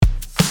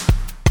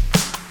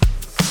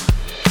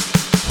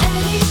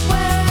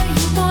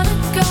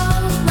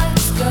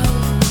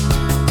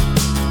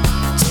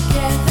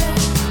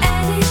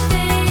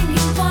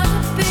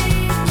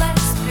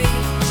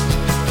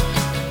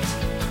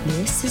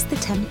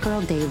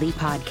Batgirl Daily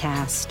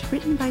podcast,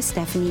 written by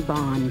Stephanie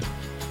Bond,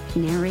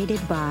 narrated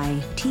by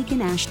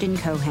Tegan Ashton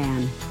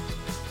Cohan,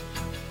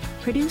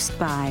 produced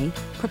by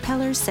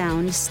Propeller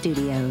Sound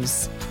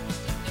Studios.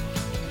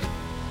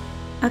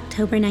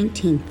 October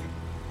 19th,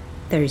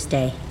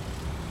 Thursday.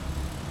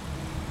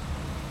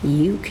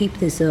 You keep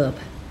this up,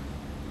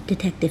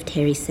 Detective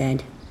Terry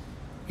said,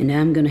 and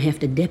I'm gonna have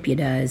to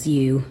deputize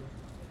you.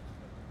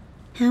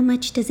 How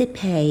much does it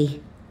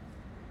pay?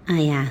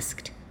 I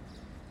asked.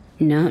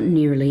 Not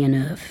nearly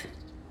enough.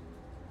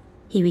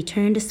 He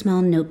returned a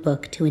small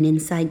notebook to an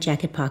inside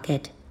jacket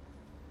pocket.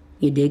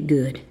 You did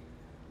good.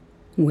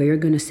 We're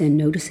gonna send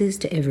notices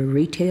to every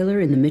retailer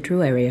in the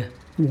metro area,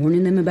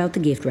 warning them about the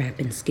gift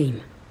wrapping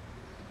scheme.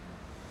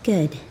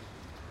 Good.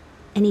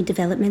 Any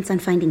developments on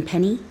finding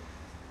Penny?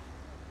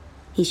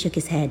 He shook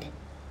his head.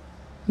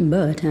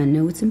 But I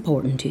know it's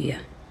important to you,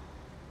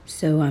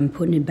 so I'm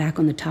putting it back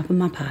on the top of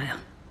my pile.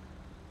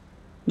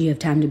 Do you have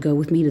time to go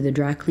with me to the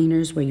dry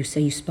cleaners where you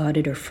say you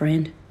spotted her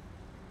friend?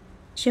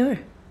 Sure,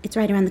 it's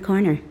right around the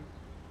corner.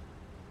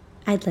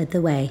 I'd led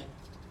the way,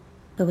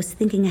 but was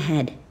thinking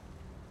ahead.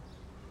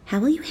 How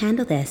will you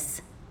handle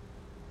this?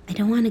 I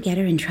don't want to get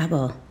her in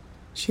trouble.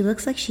 She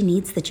looks like she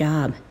needs the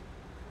job.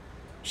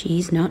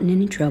 She's not in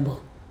any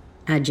trouble.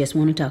 I just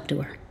want to talk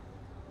to her.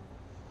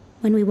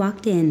 When we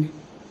walked in,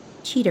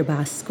 Cheater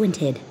Boss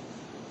squinted.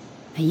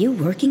 Are you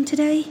working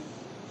today?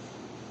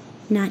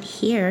 Not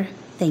here,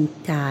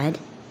 thank God.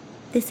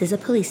 This is a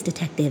police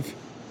detective.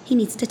 He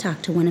needs to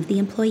talk to one of the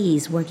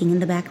employees working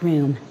in the back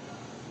room.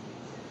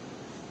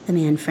 The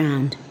man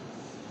frowned.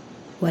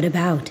 What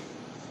about?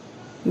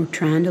 We're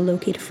trying to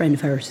locate a friend of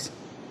hers,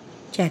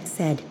 Jack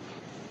said.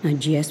 I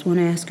just want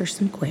to ask her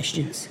some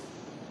questions.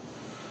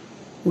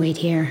 Wait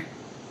here.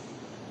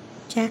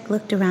 Jack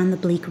looked around the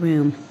bleak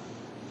room.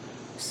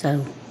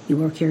 So, you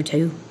work here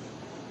too?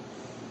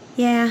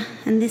 Yeah,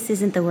 and this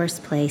isn't the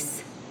worst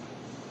place.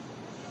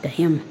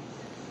 Damn.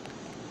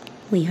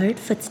 We heard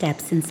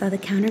footsteps and saw the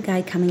counter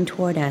guy coming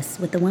toward us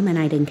with the woman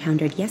I'd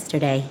encountered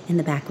yesterday in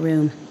the back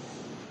room.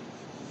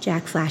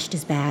 Jack flashed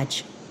his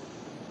badge.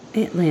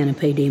 Atlanta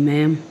PD,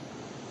 ma'am.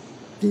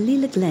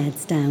 Lila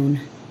Gladstone,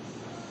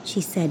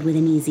 she said with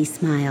an easy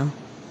smile.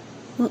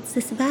 What's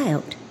this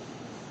about?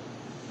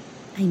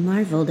 I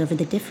marveled over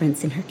the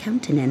difference in her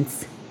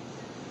countenance.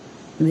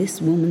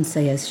 This woman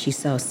says she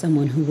saw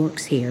someone who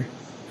works here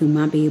who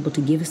might be able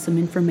to give us some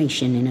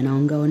information in an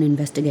ongoing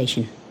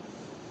investigation.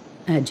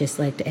 I'd just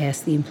like to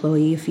ask the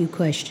employee a few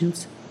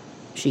questions.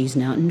 She's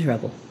not in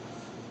trouble.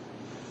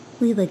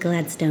 Lila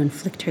Gladstone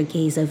flicked her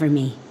gaze over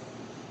me.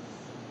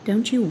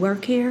 Don't you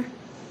work here?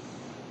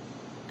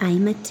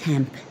 I'm a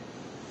temp,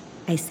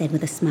 I said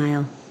with a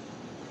smile.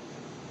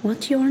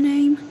 What's your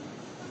name?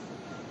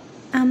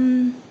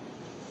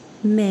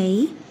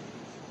 May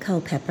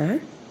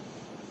Culpepper.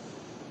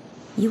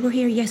 You were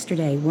here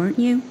yesterday, weren't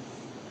you?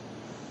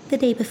 The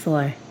day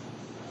before.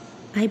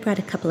 I brought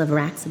a couple of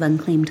racks of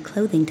unclaimed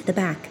clothing to the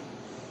back.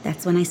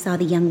 That's when I saw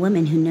the young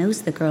woman who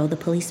knows the girl the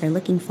police are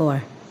looking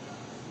for.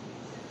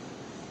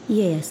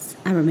 Yes,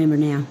 I remember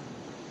now.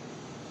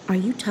 Are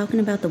you talking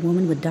about the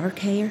woman with dark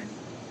hair?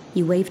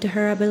 You waved to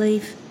her, I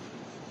believe?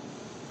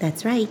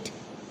 That's right.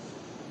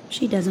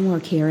 She doesn't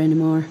work here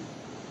anymore.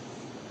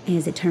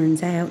 As it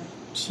turns out,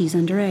 she's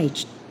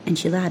underage, and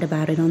she lied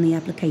about it on the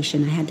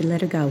application. I had to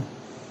let her go,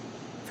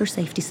 for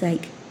safety's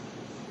sake.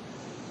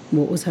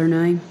 What was her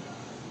name?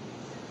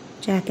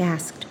 Jack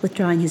asked,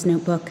 withdrawing his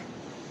notebook.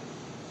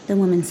 The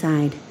woman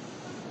sighed.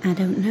 I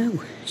don't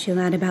know. She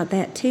lied about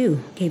that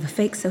too. Gave a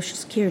fake social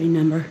security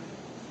number.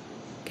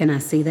 Can I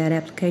see that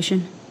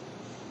application?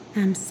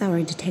 I'm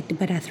sorry, Detective,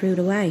 but I threw it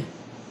away.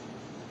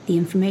 The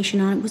information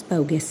on it was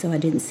bogus, so I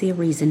didn't see a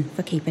reason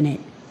for keeping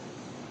it.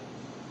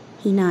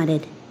 He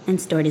nodded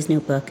and stored his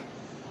notebook.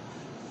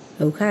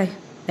 Okay,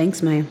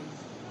 thanks, ma'am.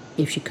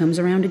 If she comes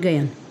around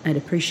again, I'd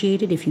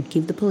appreciate it if you'd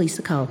give the police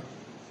a call.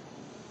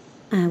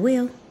 I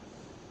will.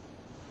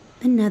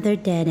 Another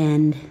dead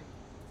end,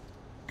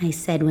 I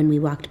said when we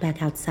walked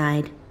back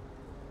outside.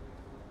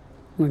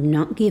 We're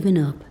not giving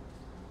up.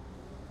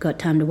 Got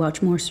time to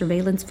watch more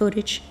surveillance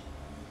footage?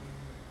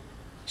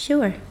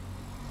 Sure.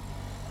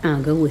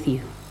 I'll go with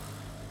you.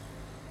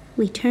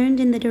 We turned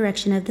in the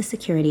direction of the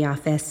security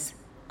office,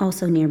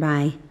 also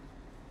nearby.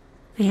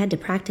 I had to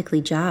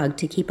practically jog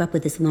to keep up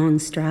with his long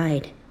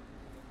stride.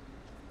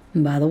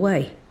 By the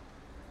way,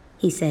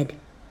 he said,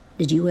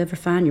 did you ever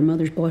find your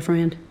mother's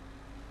boyfriend?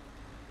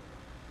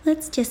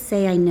 Let's just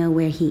say I know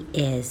where he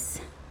is.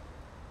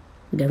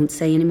 Don't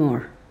say any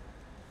more.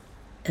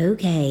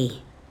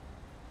 Okay.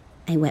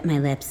 I wet my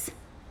lips.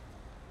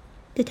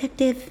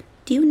 Detective,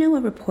 do you know a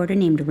reporter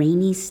named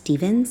Rainey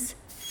Stevens?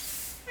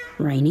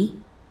 Rainey?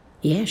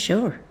 Yeah,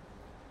 sure.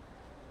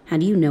 How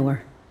do you know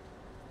her?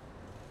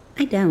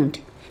 I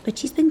don't, but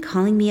she's been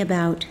calling me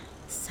about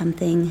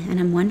something, and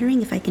I'm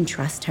wondering if I can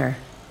trust her.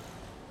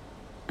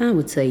 I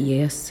would say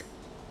yes.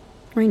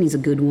 Rainey's a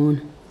good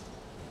one.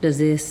 Does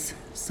this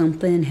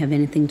something have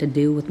anything to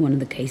do with one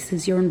of the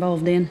cases you're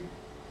involved in?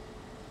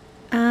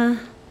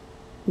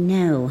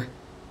 No.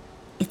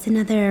 It's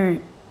another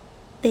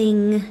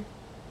thing.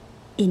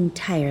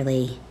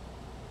 Entirely.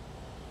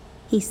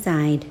 He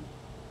sighed.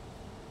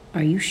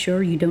 Are you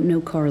sure you don't know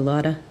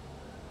Carlotta?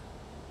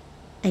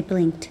 I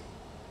blinked.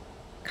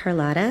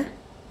 Carlotta?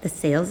 The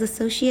sales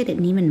associate at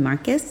Neiman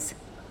Marcus?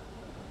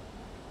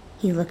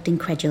 He looked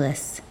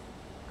incredulous.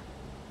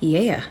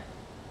 Yeah.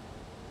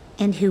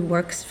 And who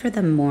works for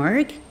the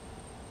morgue?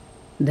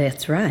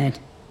 That's right.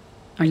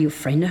 Are you a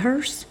friend of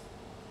hers?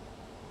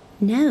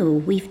 No,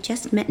 we've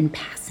just met in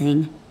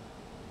passing.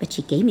 But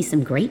she gave me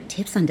some great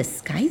tips on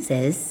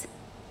disguises.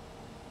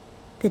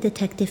 The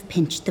detective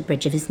pinched the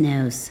bridge of his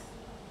nose.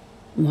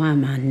 Why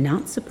am I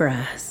not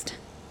surprised?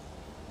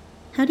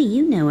 How do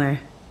you know her?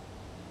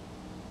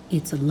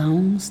 It's a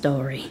long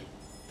story,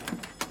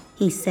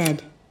 he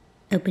said,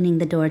 opening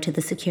the door to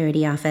the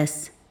security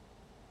office.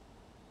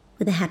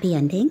 With a happy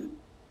ending?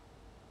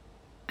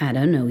 I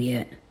don't know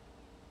yet.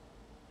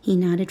 He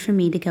nodded for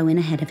me to go in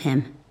ahead of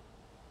him.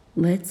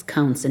 Let's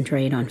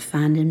concentrate on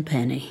finding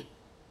Penny.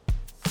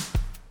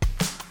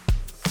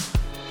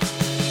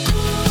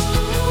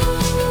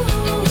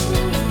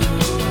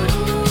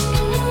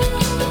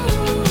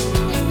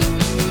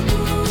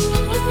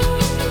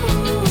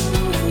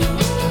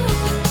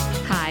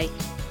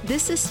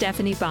 This is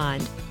Stephanie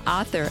Bond,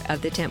 author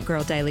of the Temp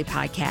Girl Daily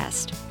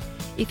Podcast.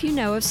 If you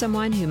know of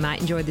someone who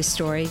might enjoy the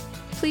story,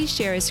 please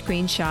share a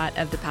screenshot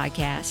of the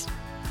podcast.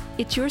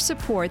 It's your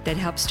support that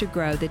helps to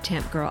grow the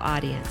Temp Girl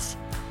audience.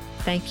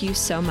 Thank you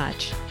so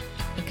much.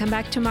 And come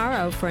back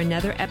tomorrow for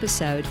another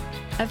episode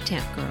of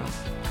Temp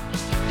Girl.